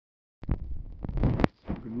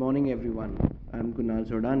Good morning, everyone. I'm Kunal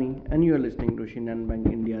Sodani, and you are listening to Shinhan Bank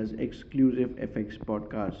India's exclusive FX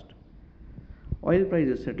podcast. Oil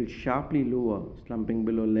prices settled sharply lower, slumping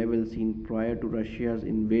below levels seen prior to Russia's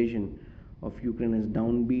invasion of Ukraine as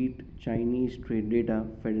downbeat Chinese trade data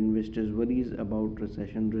fed investors' worries about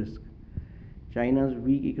recession risk. China's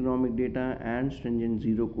weak economic data and stringent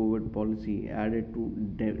zero COVID policy added to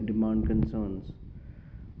demand concerns.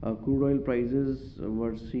 Crude oil prices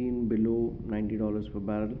were seen below $90 per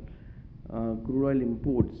barrel. Crude oil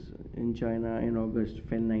imports in China in August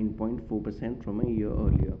fell 9.4% from a year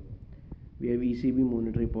earlier. We have ECB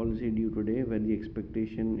monetary policy due today, where the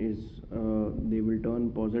expectation is they will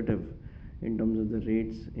turn positive in terms of the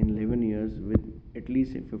rates in 11 years with at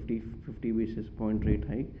least a 50 basis point rate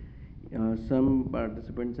hike. Some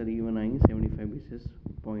participants are even eyeing 75 basis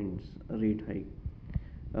points rate hike.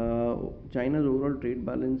 China's overall trade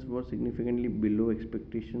balance was significantly below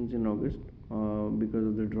expectations in August because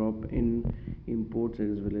of the drop in imports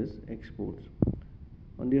as well as exports.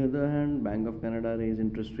 On the other hand, Bank of Canada raised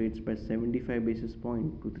interest rates by 75 basis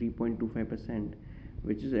points to 3.25%,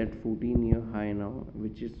 which is at 14-year high now,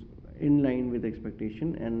 which is in line with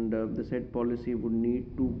expectation, and the said policy would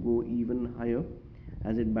need to go even higher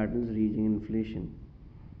as it battles raging inflation.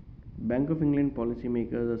 Bank of England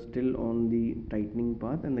policymakers are still on the tightening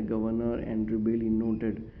path, and the governor Andrew Bailey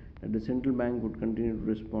noted that the central bank would continue to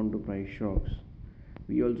respond to price shocks.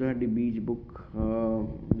 We also had the beach book,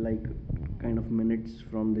 like kind of minutes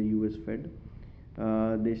from the US Fed.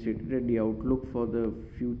 They stated that the outlook for the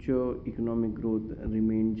future economic growth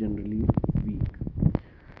remained generally weak.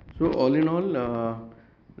 So all in all,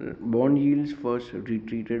 bond yields first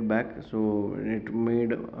retreated back. So it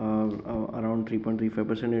made around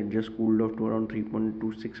 3.35%. It just cooled off to around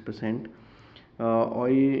 3.26%.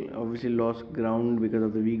 Oil obviously lost ground because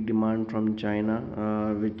of the weak demand from China,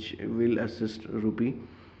 which will assist rupee.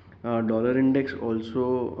 Dollar index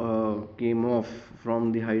also came off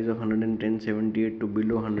from the highs of 110.78 to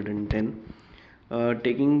below 110.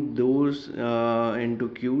 Taking those into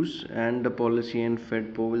cues and the policy and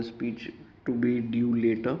Fed Powell speech to be due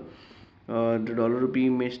later, the dollar rupee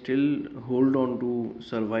may still hold on to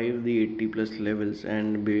survive the 80 plus levels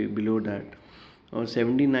and be below that.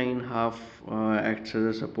 79.5 acts as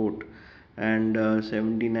a support, and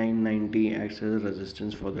 79.90 acts as a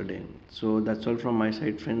resistance for the day. So that's all from my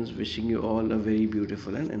side, friends. Wishing you all a very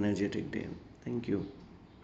beautiful and energetic day. Thank you.